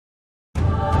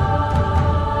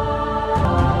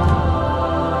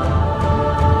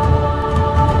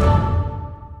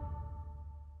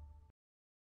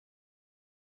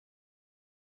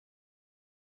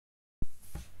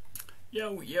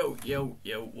Yo,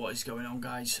 what is going on,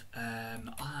 guys?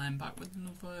 I'm back with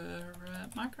another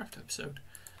Minecraft episode.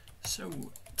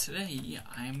 So today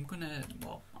I'm gonna,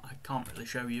 well, I can't really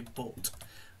show you, but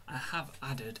I have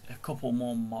added a couple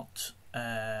more mods.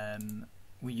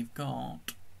 We've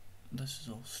got, this is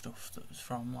all stuff that was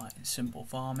from like simple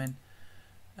farming.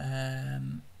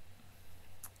 Really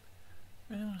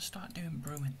want to start doing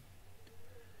brewing.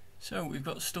 So we've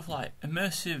got stuff like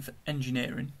immersive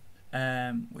engineering,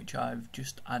 which I've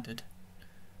just added.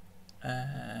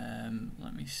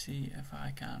 Let me see if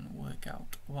I can work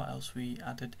out what else we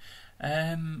added.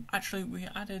 Actually, we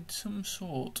added some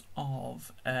sort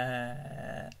of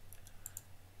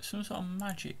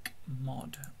magic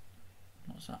mod.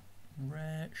 What's that?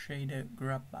 Rare shader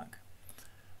grab bag.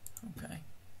 Okay.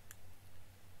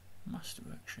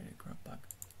 Masterwork shader grab bag.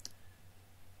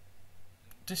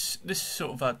 This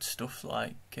sort of adds stuff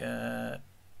like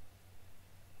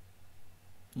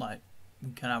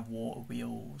we can have water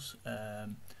wheels,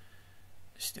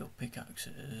 steel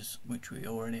pickaxes, which we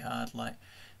already had. Like,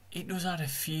 it does add a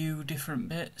few different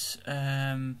bits.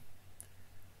 So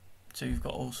you've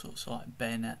got all sorts of like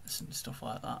bayonets and stuff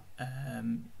like that.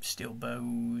 Steel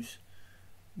bows,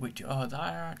 which are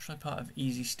actually part of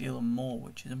Easy Steel and More,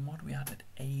 which is a mod we added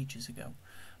ages ago.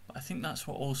 But I think that's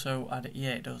what also added.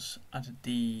 Yeah, it does added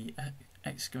the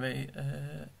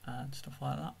excavator and stuff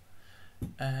like that.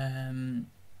 I'm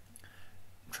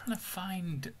trying to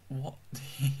find what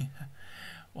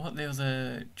the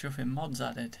other chuffing mods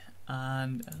added,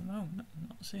 and at the moment I'm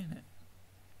not seeing it.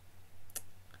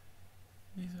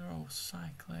 These are all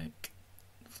cyclic,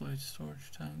 fluid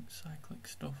storage tank, cyclic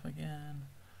stuff again.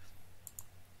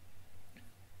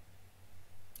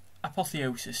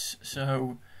 Apotheosis.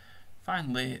 So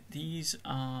finally, these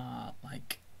are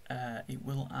like it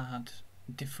will add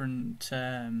different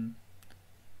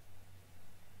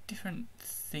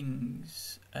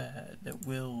things that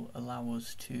will allow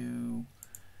us to,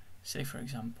 say for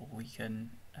example, we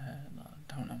can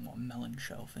I don't know what melon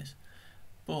shelf is,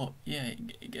 but yeah,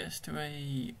 it gets to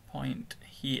a point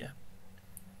here.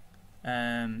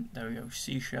 There we go.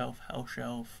 Sea shelf, hell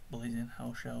shelf, blazing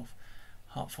hell shelf,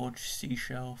 heartforged sea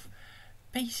shelf.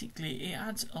 Basically, it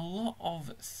adds a lot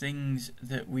of things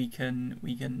that we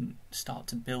can start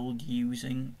to build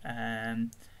using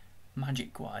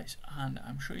magic wise, and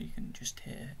I'm sure you can just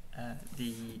hear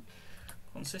the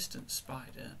consistent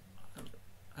spider.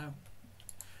 Oh,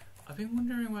 I've been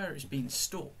wondering where it's been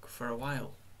stuck for a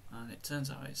while, and it turns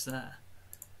out it's there.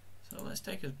 So let's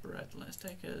take as bread. Let's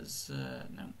take as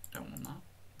no, don't want that.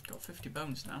 Got 50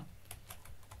 bones now.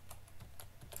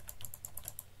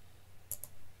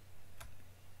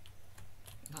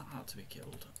 That had to be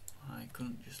killed. I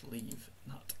couldn't just leave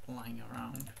that lying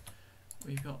around.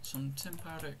 We've got some tin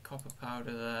powder, copper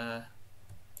powder there.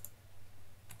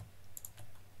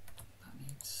 That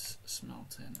needs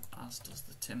smelting, as does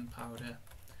the tin powder.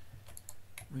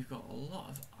 We've got a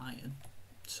lot of iron.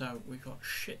 So we've got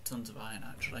shit tons of iron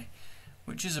actually,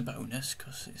 which is a bonus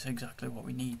because it's exactly what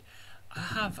we need. I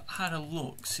have had a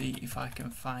look, see if I can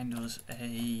find us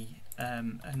a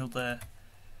another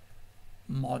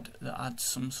mod that adds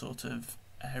some sort of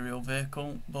aerial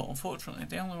vehicle, but unfortunately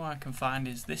the only one I can find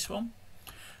is this one.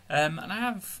 And I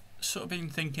have sort of been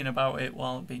thinking about it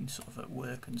while I've been sort of at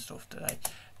work and stuff today.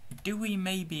 Do we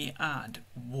maybe add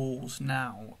walls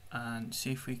now and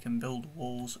see if we can build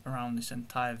walls around this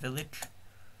entire village?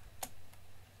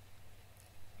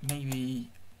 Maybe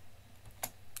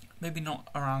not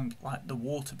around like the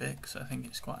water bit, because I think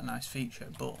it's quite a nice feature,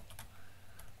 but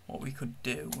what we could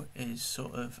do is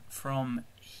sort of from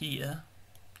here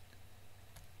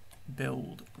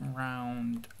build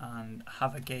round and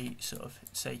have a gate sort of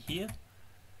say here.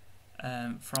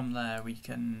 From there we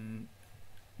can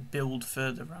build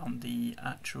further around the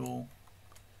actual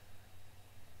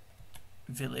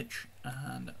village,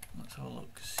 and let's have a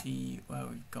look, see where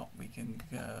we've got. We can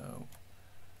go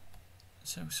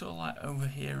so sort of like over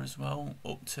here as well,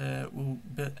 up to, we'll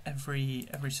build every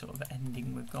sort of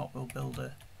ending we've got, we'll build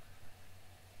a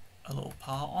little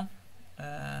part on.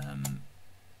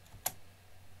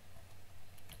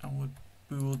 And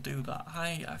we will do that.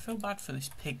 I feel bad for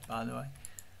this pig, by the way.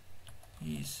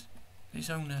 His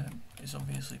owner is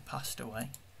obviously passed away.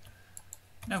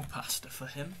 No pasta for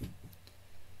him.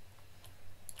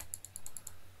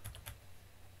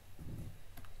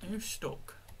 Are you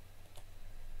stuck?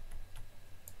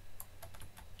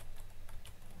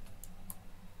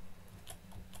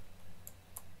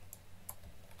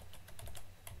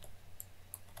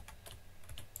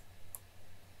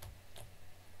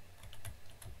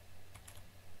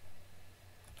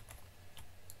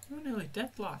 You're nearly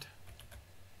dead, lad.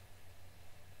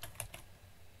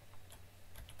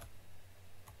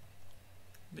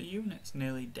 the unit's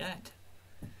nearly dead.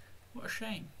 What a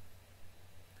shame.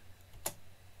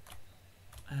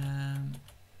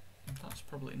 That's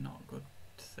probably not a good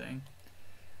thing.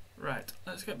 Right,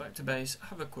 let's get back to base,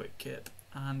 have a quick kip,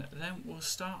 and then we'll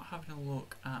start having a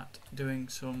look at doing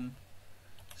some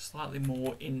slightly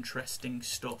more interesting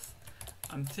stuff.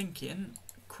 I'm thinking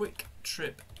quick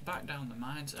trip back down the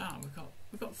mines.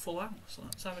 We've got full house.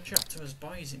 Let's have a chat to us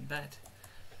boys in bed.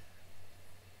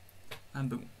 And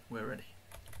boom, we're ready.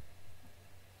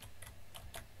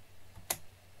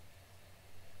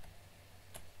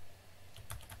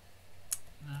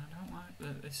 Now, I don't like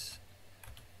that this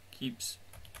keeps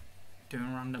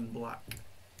doing random black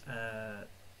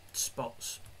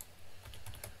spots.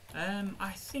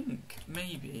 I think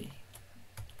maybe,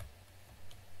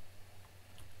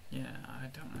 yeah, I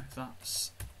don't know if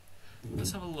that's,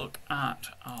 let's have a look at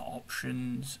our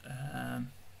options.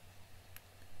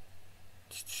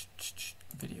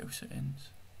 Video settings,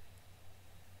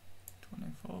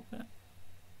 24-bit.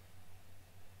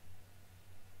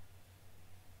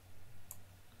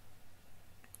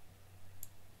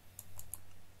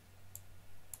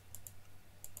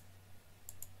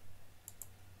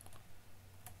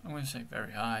 I'm going to say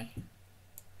very high.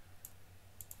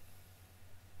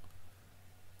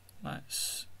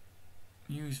 Let's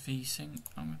use VSync.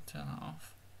 I'm going to turn that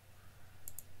off.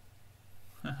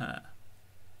 Haha.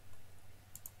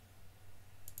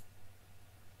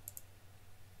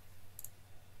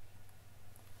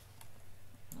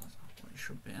 That's not what it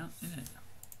should be at, is it?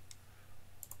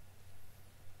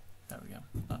 There we go.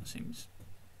 That seems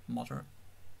moderate.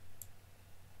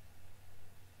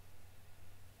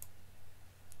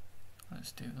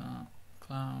 Let's do that.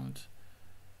 Clouds.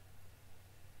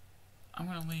 I'm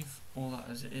going to leave all that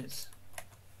as it is.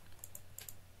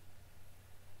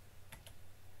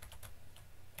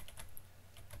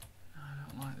 I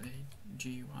don't like the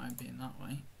GUI being that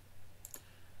way.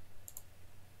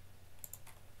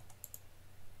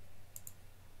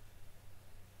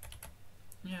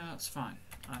 Yeah, that's fine.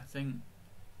 I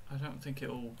don't think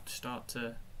it'll start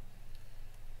to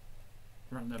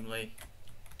randomly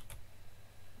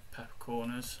pep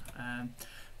corners,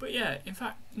 but yeah, in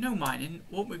fact, no mining.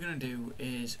 What we're going to do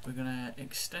is we're going to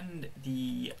extend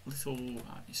the little,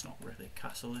 it's not really a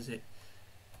castle, is it?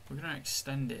 We're going to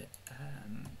extend it.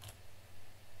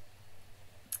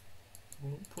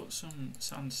 We'll put some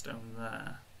sandstone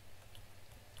there,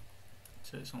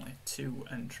 so it's only 2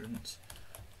 entrance,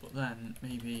 but then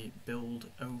maybe build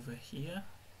over here,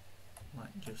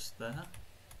 like just there.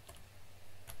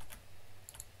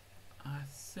 I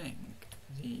think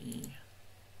the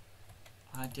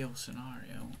ideal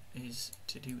scenario is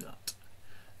to do that.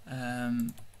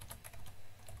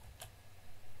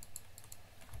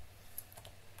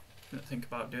 Didn't think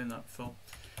about doing that before.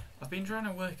 I've been trying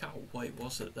to work out what it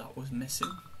was that was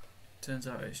missing. Turns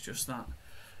out it's just that.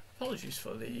 Apologies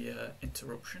for the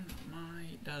interruption.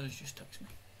 My dad has just texted me.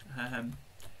 3,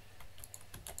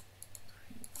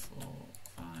 4,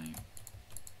 5.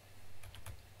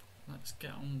 Let's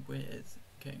get on with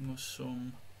getting us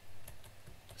some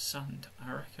sand.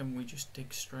 I reckon we just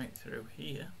dig straight through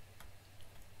here.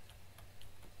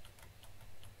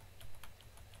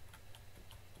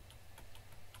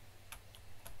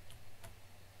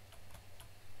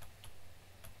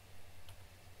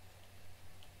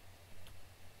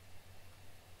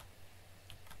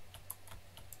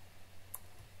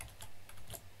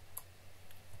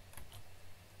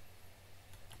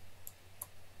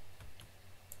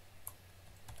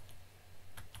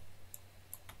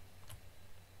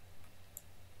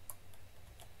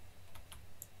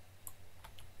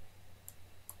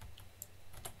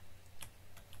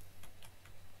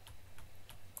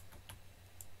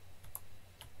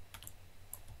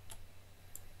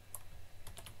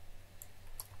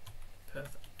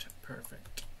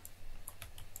 Perfect.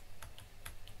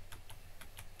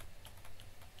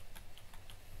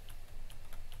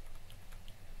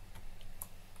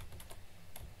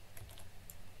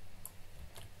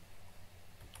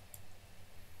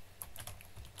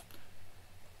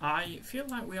 I feel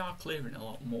like we are clearing a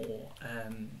lot more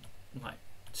like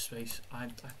space. I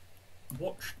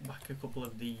watched back a couple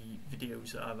of the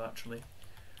videos that I've actually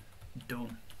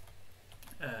done.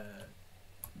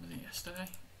 Was it yesterday?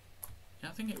 Yeah,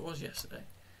 I think it was yesterday.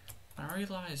 I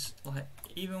realised, like,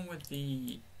 even with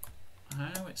the,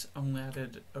 I know it's only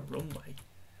added a runway,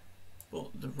 but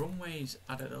the runways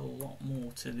added a lot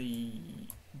more to the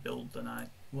build than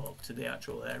to the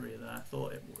actual area than I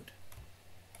thought it would.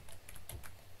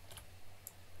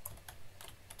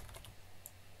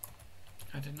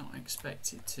 I did not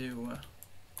expect it to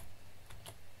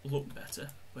look better,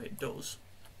 but it does.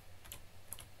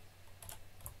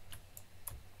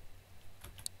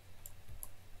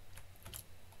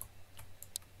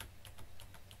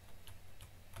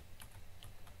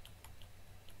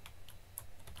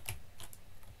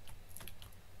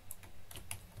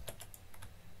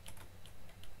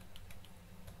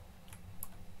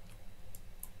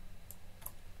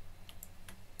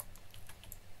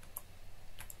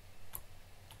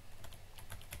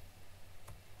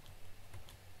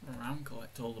 and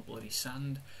collect all the bloody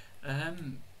sand.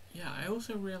 Yeah, I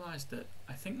also realised that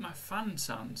I think my fan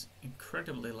sounds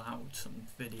incredibly loud some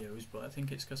videos, but I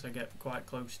think it's because I get quite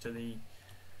close to the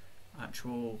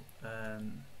actual,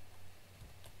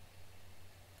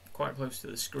 quite close to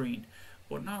the screen.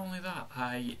 But not only that,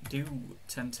 I do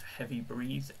tend to heavy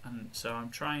breathe, and so I'm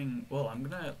trying, well, I'm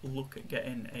going to look at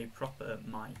getting a proper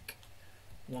mic,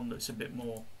 one that's a bit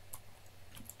more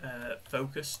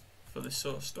focused for this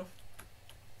sort of stuff.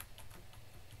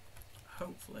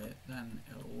 Hopefully then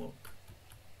it'll look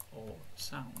or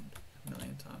sound a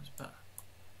million times better.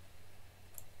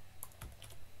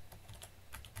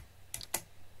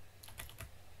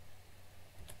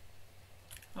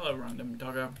 Hello, random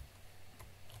doggo.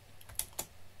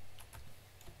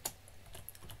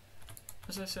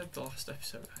 As I said the last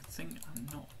episode, I think I'm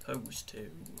not opposed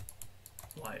to,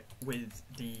 like, with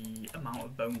the amount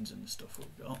of bones and stuff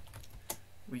we've got,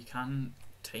 we can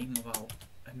tame about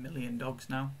 1 million dogs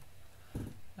now.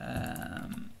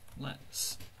 I'm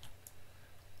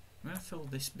going to fill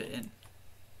this bit in.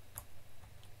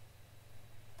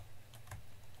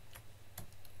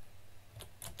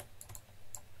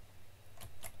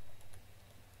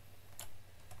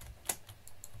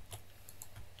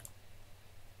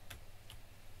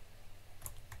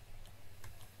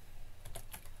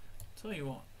 Tell you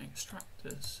what,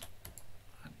 extractors.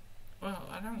 Well,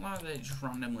 I don't like that it just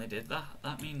randomly did that.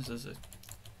 That means there's a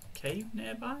cave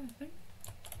nearby, I think.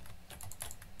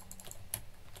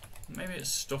 Maybe it's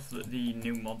stuff that the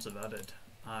new mods have added.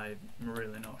 I'm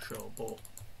really not sure, but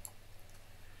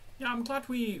yeah, I'm glad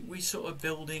we sort of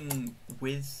building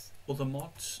with other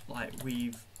mods. Like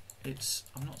I'm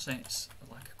not saying it's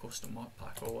like a custom mod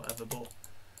pack or whatever, but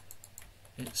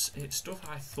it's stuff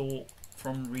I thought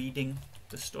from reading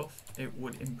the stuff it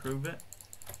would improve it.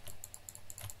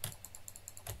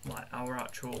 Like our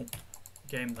actual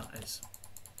game, that is.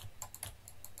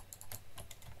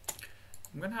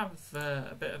 I'm going to have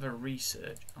a bit of a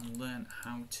research and learn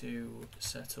how to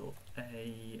set up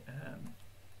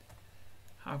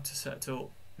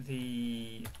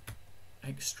the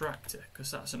extractor,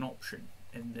 because that's an option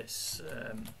in this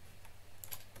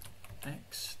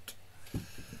next.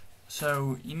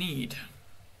 So you need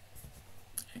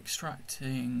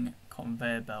extracting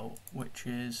conveyor belt, which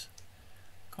is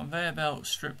conveyor belt,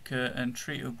 strip curtain,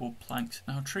 treated wood planks.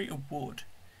 Now treated wood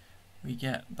we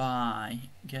get by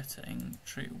getting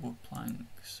treated wood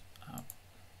planks out.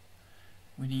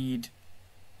 We need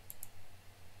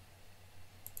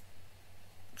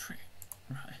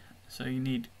right. So you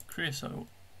need creosote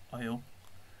oil.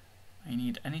 You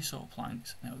need any sort of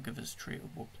planks, and it will give us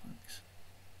treated wood planks.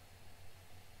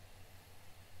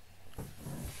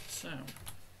 So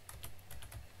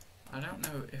I don't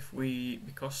know if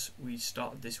because we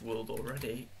started this world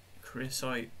already,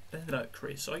 creosote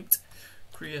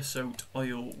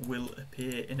oil will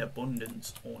appear in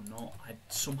abundance or not. I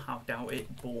somehow doubt it,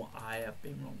 but I have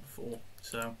been wrong before.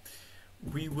 So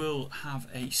we will have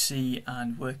a see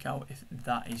and work out if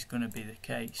that is going to be the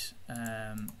case.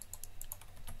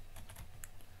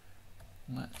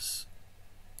 Let's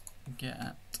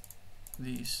get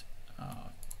these.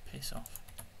 Oh, piss off.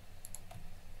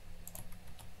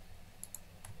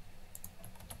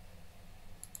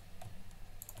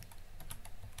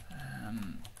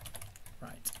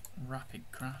 Right, rapid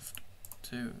craft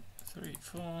 2, 3,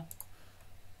 4.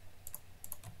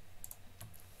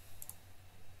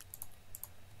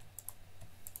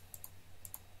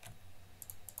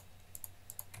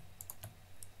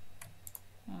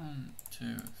 One, 2,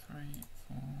 3,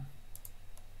 4.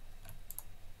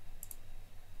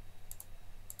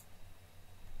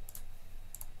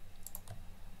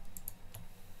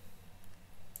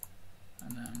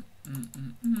 And then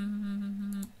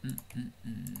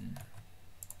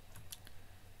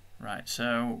right,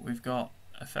 so we've got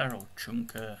a fair old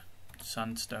chunk of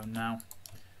sandstone now.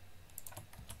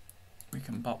 We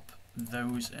can pop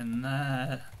those in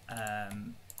there,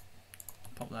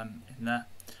 pop them in there.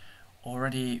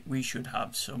 Already we should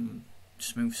have some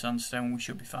smooth sandstone, we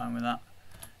should be fine with that.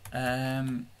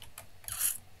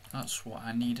 That's what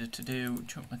I needed to do,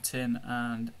 chuck my tin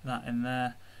and that in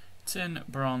there. Tin,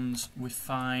 bronze, we're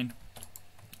fine.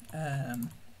 I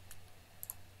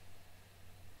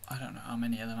don't know how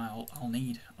many of them I'll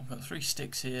need. I've got 3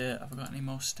 sticks here. Have I got any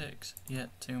more sticks? Yeah,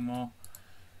 2 more.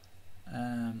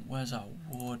 Where's our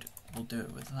wood? We'll do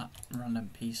it with that random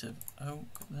piece of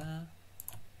oak there.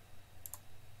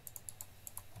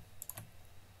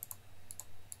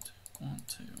 1,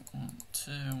 2, 1,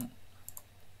 2.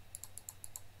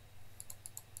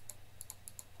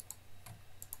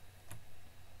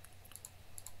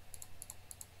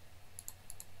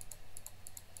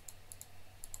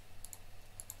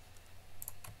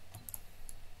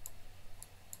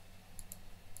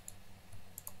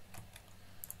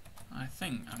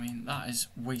 think, I mean, that is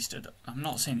wasted. I'm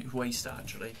not saying it's wasted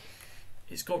actually.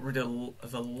 It's got rid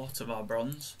of a lot of our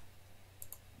bronze,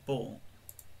 but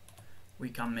we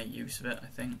can make use of it, I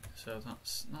think. So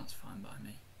that's fine by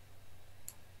me.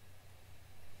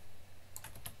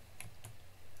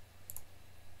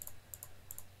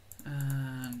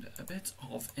 And a bit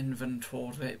of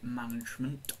inventory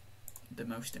management, the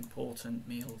most important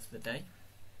meal of the day.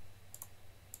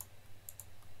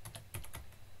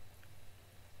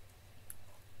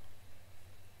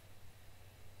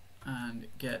 And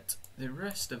get the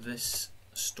rest of this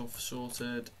stuff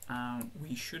sorted, and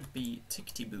we should be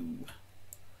tickety-boo.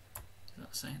 Is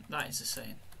that a saying? That is a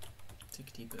saying.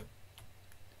 Tickety-boo.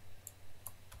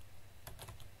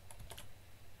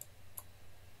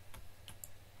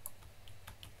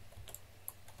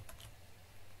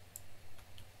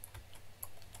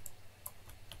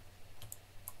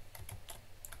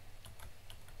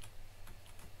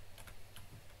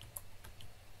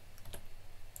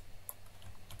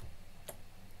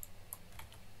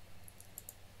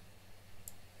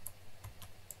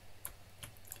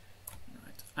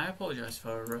 I apologise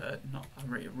for not. I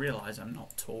realise I'm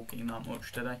not talking that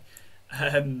much today.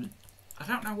 I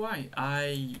don't know why.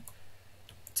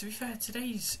 To be fair,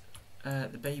 today's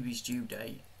the baby's due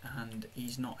date, and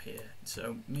he's not here.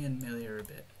 So me and Millie are a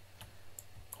bit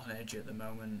on edge at the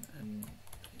moment, and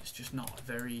it's just not a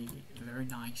very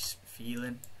nice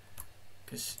feeling.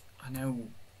 Because I know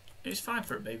it's fine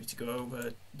for a baby to go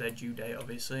over their due date.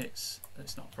 Obviously, it's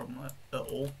not a problem at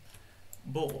all.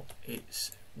 But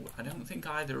I don't think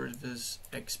either of us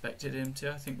expected him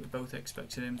to. I think we both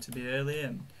expected him to be early,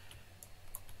 and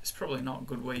it's probably not a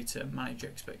good way to manage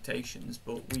expectations,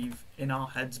 but we've in our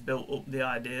heads built up the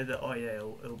idea that, oh yeah,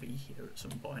 he'll be here at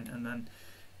some point, and then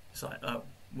it's like, oh,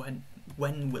 when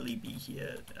will he be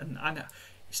here? And I know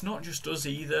it's not just us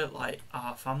either, like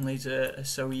our families are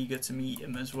so eager to meet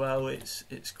him as well. It's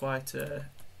quite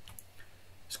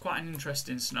an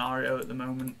interesting scenario at the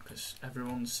moment, because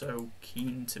everyone's so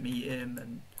keen to meet him,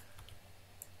 and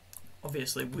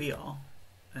obviously we are,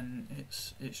 and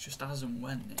it's just as and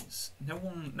when. It's no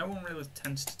one really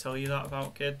tends to tell you that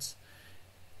about kids.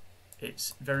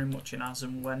 It's very much an as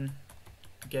and when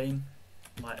game,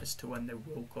 like as to when they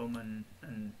will come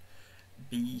and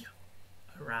be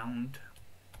around.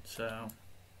 So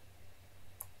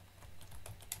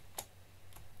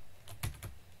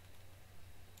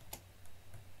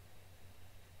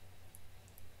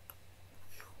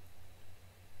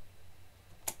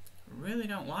really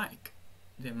don't like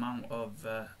the amount of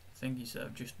thingies that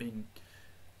have just been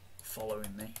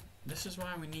following me. This is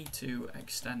why we need to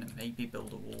extend and maybe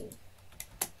build a wall.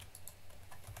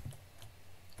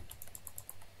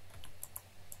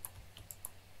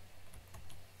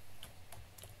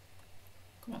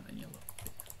 Come on then, you look.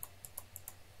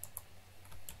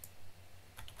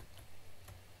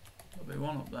 There'll be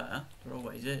one up there. There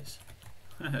always is.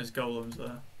 There's golems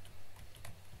there.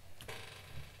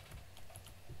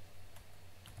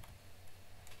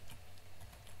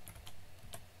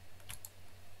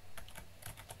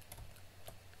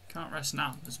 Can't rest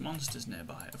now, there's monsters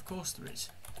nearby. Of course there is.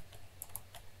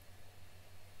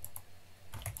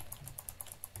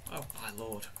 Oh my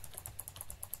lord.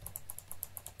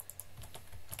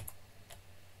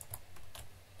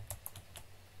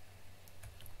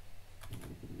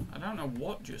 I don't know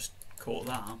what just caught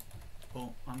that, but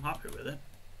I'm happy with it.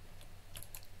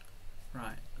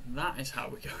 Right, that is how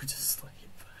we go to sleep.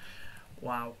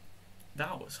 Wow,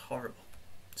 that was horrible.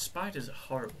 Spiders are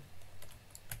horrible.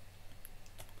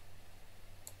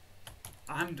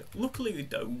 And luckily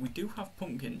though, we do have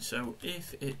pumpkins, so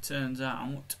if it turns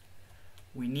out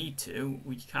we need to,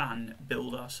 we can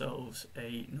build ourselves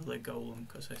another golem,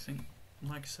 because I think,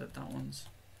 like I said, that one's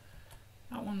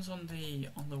on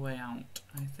the way out,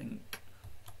 I think.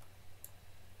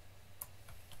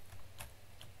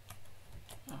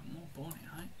 Oh, more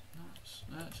bornite.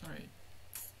 That's sorry.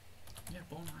 Yeah,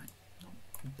 bornite, not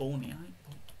bornite,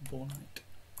 but bornite.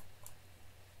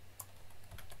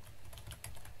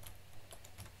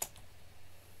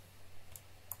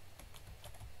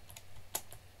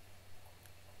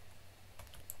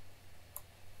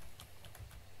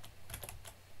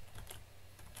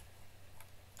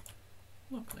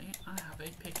 Luckily, I have a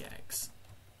pickaxe.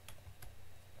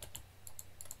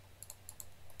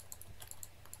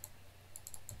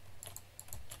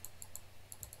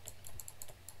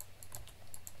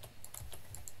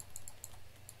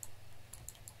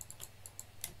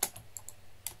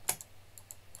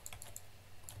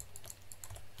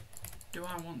 Do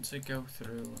I want to go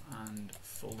through and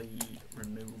fully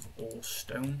remove all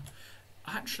stone?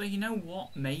 Actually, you know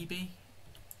what? Maybe.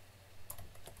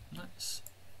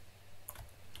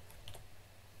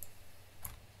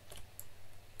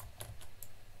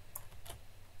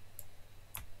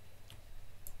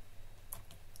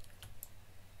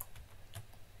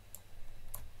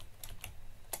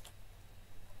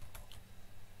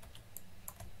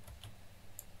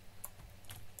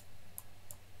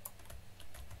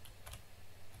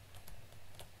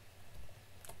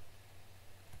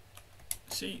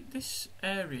 see, this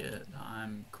area that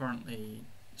I'm currently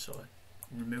sort of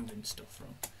removing stuff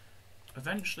from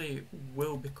eventually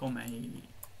will become a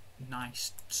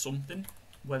nice something,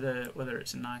 whether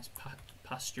it's a nice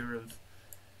pasture of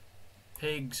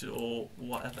pigs or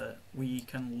whatever. We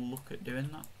can look at doing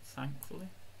that, thankfully.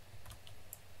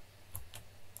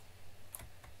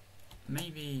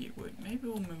 Maybe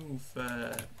we'll move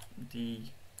the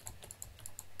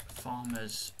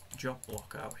farmer's job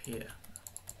block out here.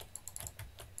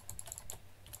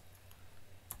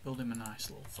 Build him a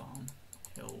nice little farm.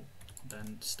 He'll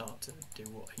then start to do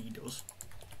what he does.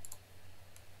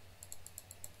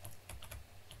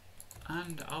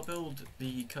 And I'll build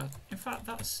the in fact,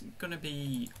 that's going to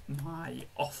be my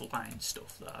offline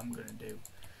stuff that I'm going to do.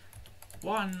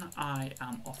 When I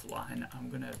am offline, I'm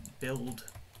going to build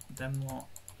them lot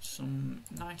some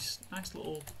nice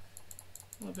little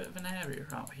bit of an area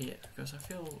out here, because I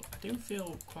do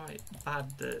feel quite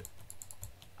bad that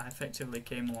I effectively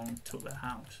came along and took their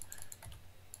house.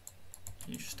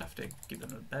 You just have to give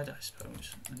them a bed, I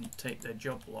suppose, and take their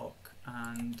job block,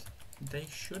 and they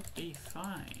should be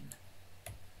fine.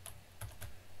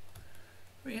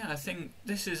 But yeah, I think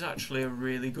this is actually a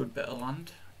really good bit of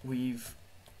land we've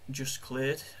just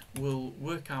cleared. We'll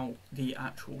work out the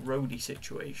actual roadie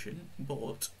situation,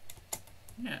 but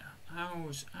yeah,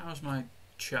 how's my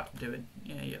chap doing?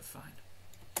 Yeah, you're fine.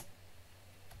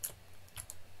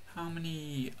 How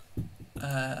many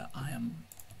iron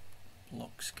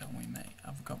blocks can we make?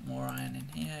 Have we got more iron in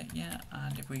here? Yeah,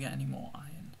 and if we get any more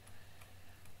iron.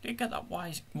 Did get that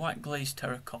white glazed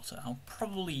terracotta? I'll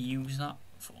probably use that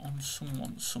on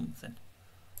something.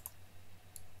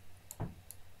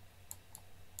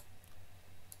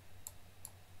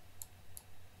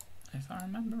 If I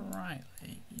remember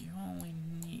rightly, you only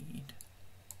need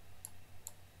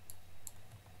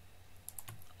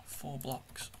 4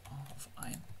 blocks of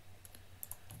iron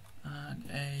and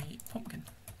a pumpkin.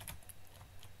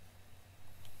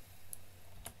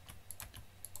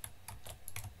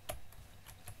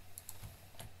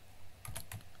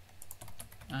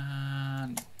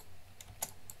 And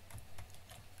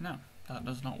no, that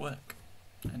does not work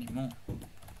anymore.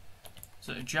 Is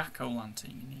it a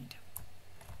jack-o'-lantern you need?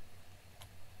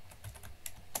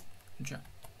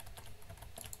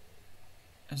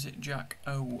 Is it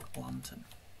jack-o'-lantern?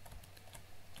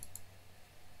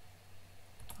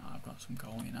 Oh, I've got some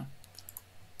coal, you know.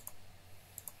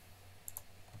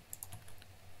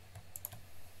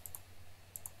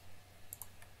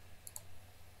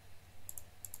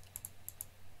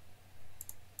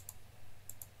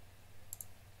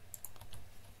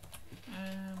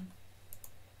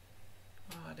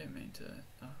 Oh, I didn't mean to.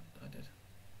 Oh, I did.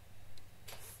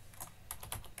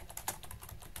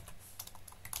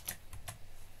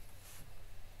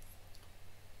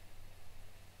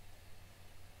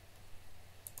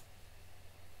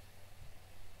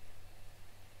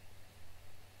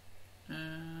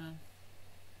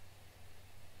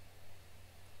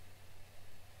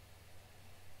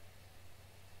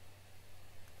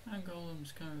 And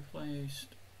golems can be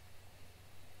replaced.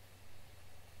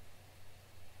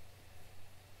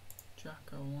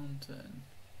 Jack-o'-lantern.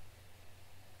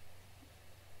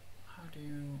 How do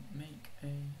you make a...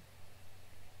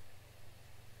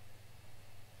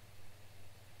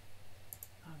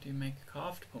 How do you make a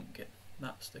carved pumpkin?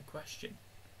 That's the question.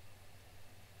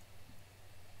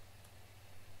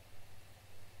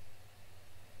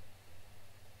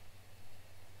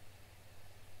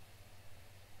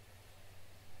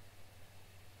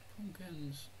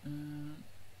 Pumpkins.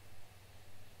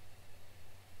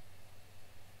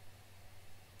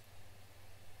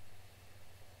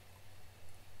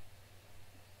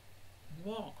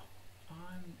 What?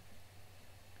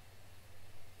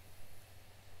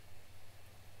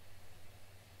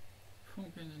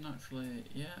 Pumpkins naturally,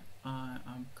 yeah,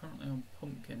 I'm currently on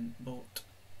pumpkin, but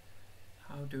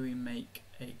how do we make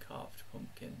a carved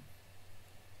pumpkin?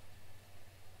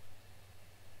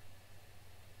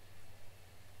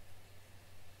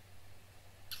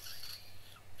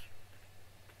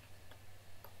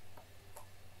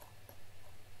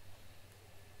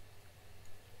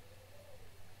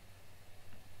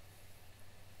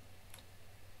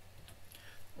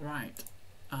 Right,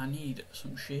 I need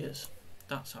some shears.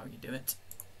 That's how you do it.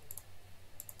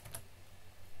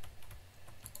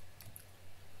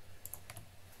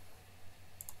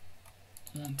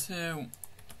 One, two.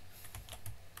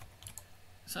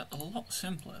 Is that a lot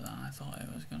simpler than I thought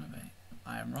it was going to be?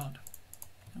 Iron rod.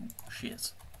 Oh,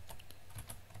 shears.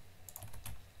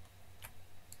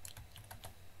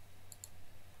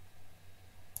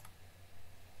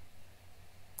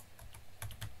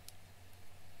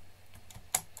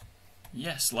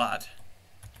 Yes, lad.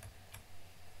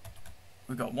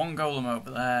 we've got one golem over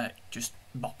there just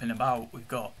bopping about. We've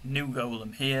got new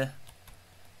golem here,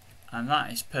 and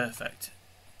that is perfect.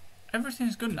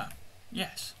 Everything's good now.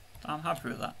 Yes, I'm happy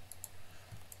with that.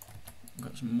 We've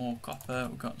got some more copper.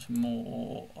 We've got some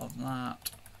more of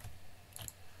that.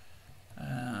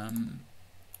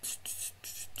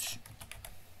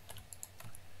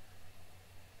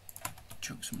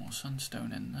 Chuck some more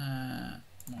sandstone in there.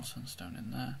 More sandstone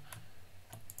in there.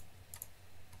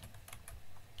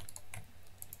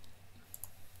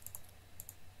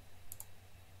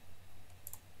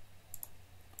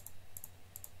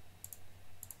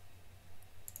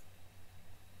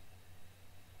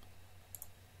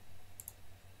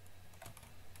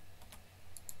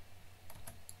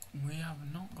 We have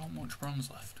not got much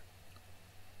bronze left.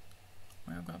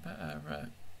 We have got a bit of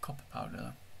copper powder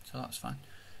though, so that's fine.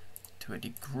 To a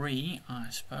degree, I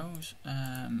suppose.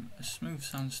 A smooth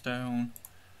sandstone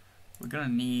we're going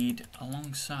to need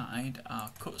alongside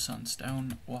our cut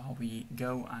sandstone while we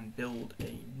go and build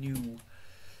a new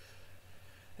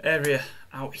area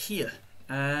out here.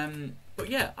 But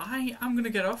yeah, I am going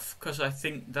to get off because I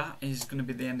think that is going to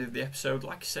be the end of the episode.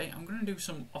 Like I say, I'm going to do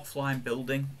some offline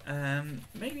building.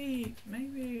 Maybe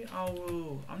I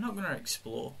will. I'm not going to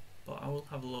explore, but I will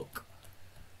have a look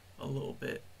a little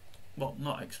bit. Well,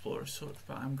 not explore as such,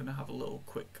 but I'm going to have a little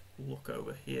quick look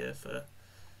over here for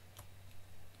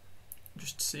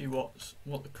just to see what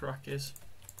the crack is.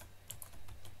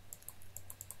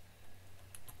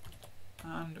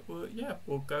 And well,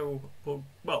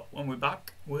 when we're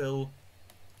back, we'll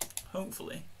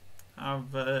hopefully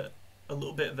have a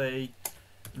little bit of a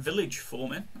village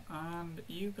forming, and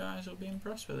you guys will be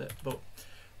impressed with it. But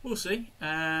we'll see.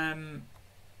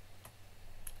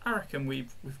 I reckon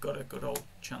we've got a good old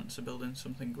chance of building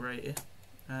something great here.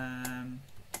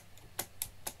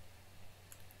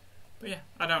 But yeah,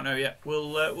 I don't know yet.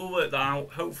 We'll work that out.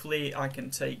 Hopefully, I can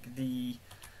take the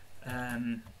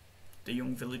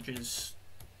young villagers'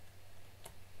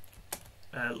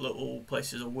 little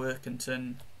places of work and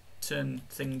turn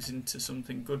things into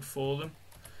something good for them.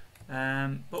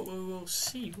 But we will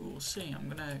see. We will see. I'm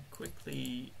gonna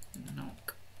quickly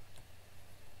knock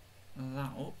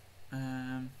that up.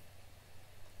 And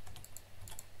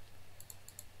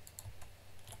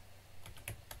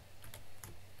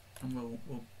we'll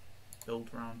build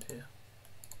around here.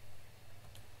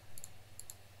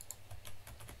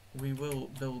 We will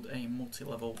build a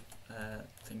multi-level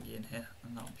thingy in here,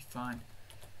 and that'll be fine.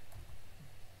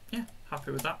 Yeah,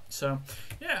 happy with that. So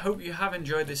yeah, hope you have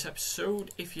enjoyed this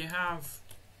episode. If you have,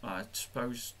 I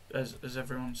suppose, as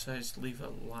everyone says, leave a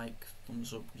like,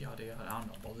 thumbs up, yada yada. I'm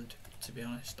not bothered, to be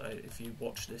honest. If you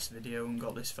watched this video and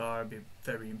got this far, I'd be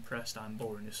very impressed. I'm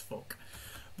boring as fuck.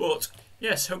 But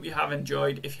yes, hope you have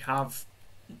enjoyed. If you have,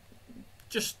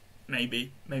 just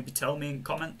maybe tell me in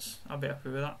comments. I'll be happy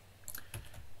with that.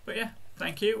 But yeah,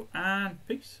 thank you and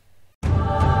peace.